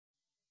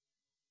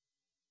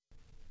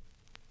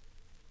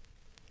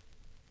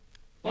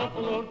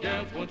Buffalo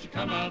gals, won't you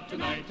come out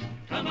tonight?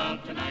 Come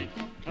out tonight,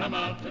 come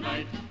out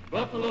tonight.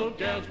 Buffalo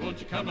gals, won't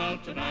you come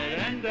out tonight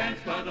and dance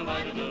by the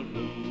light of the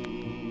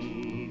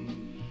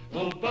moon?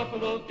 Oh,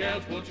 Buffalo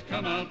gals, won't you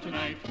come out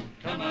tonight?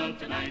 Come out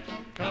tonight,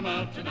 come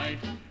out tonight.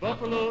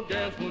 Buffalo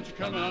gals, won't you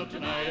come out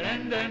tonight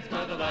and dance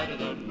by the light of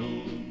the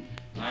moon?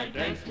 I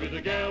danced with a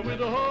gal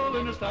with a hole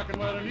in her stocking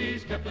while her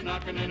knees kept a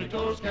knocking and her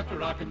toes kept a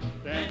rocking.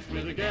 Danced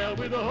with a gal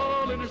with a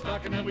hole in her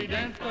stocking and we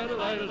danced by the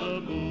light of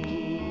the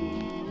moon.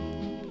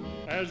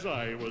 As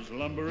I was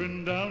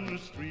lumbering down the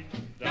street,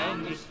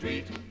 down the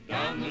street,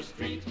 down the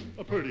street,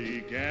 a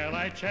pretty gal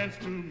I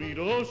chanced to meet,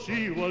 oh,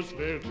 she was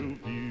fair to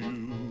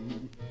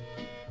view.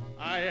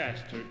 I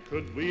asked her,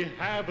 could we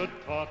have a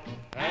talk?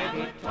 Have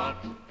a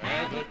talk,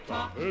 have a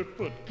talk. Her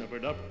foot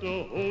covered up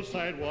the whole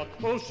sidewalk,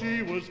 oh,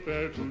 she was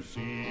fair to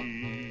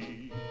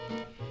see.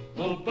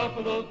 Oh,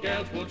 Buffalo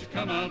gals, won't you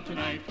come out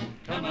tonight?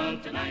 Come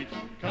out tonight,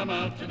 come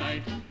out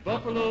tonight.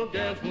 Buffalo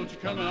gals, won't you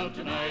come out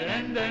tonight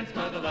and dance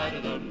by the light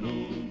of the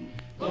moon?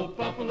 Oh,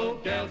 Buffalo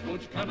gals,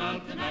 won't you come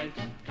out tonight?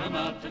 Come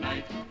out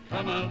tonight,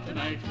 come out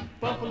tonight.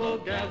 Buffalo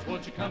gals,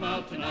 won't you come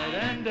out tonight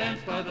and dance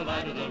by the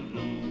light of the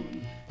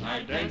moon?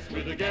 I danced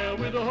with a gal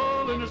with a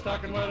hole in her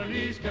stocking while her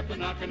knees kept a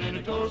knocking and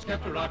her toes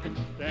kept a rocking.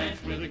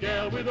 Danced with a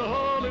gal with a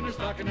hole in her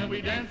stocking and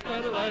we danced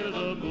by the light of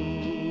the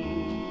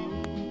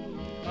moon.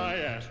 I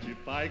asked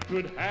if I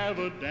could have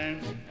a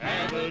dance,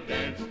 have a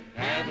dance,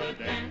 have a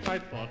dance. I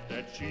thought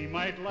that she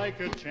might like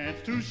a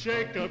chance to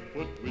shake a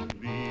foot with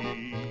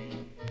me.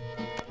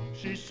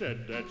 She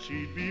said that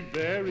she'd be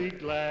very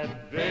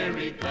glad,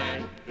 very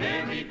glad,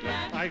 very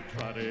glad. I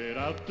trotted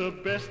out the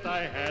best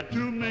I had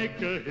to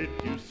make a hit,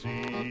 you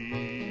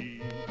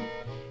see.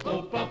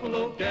 Oh,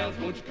 Buffalo gals,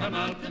 won't you come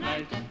out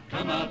tonight?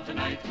 Come out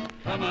tonight,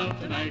 come out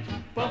tonight.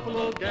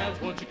 Buffalo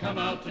gals, won't you come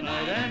out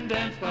tonight and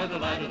dance by the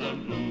light of the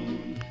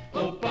moon?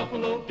 Oh,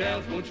 Buffalo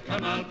gals, won't you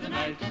come out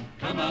tonight?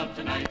 Come out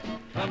tonight,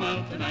 come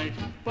out tonight.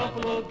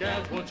 Buffalo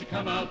gals, won't you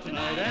come out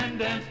tonight and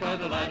dance by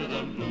the light of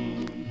the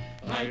moon?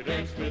 I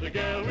danced with a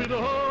gal with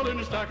a hole in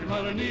her stocking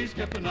while her knees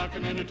kept a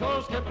knocking and her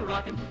toes kept a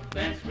rocking.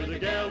 Danced with a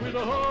gal with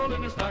a hole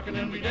in her stocking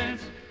and we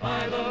danced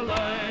by the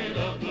light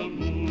of the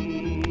moon.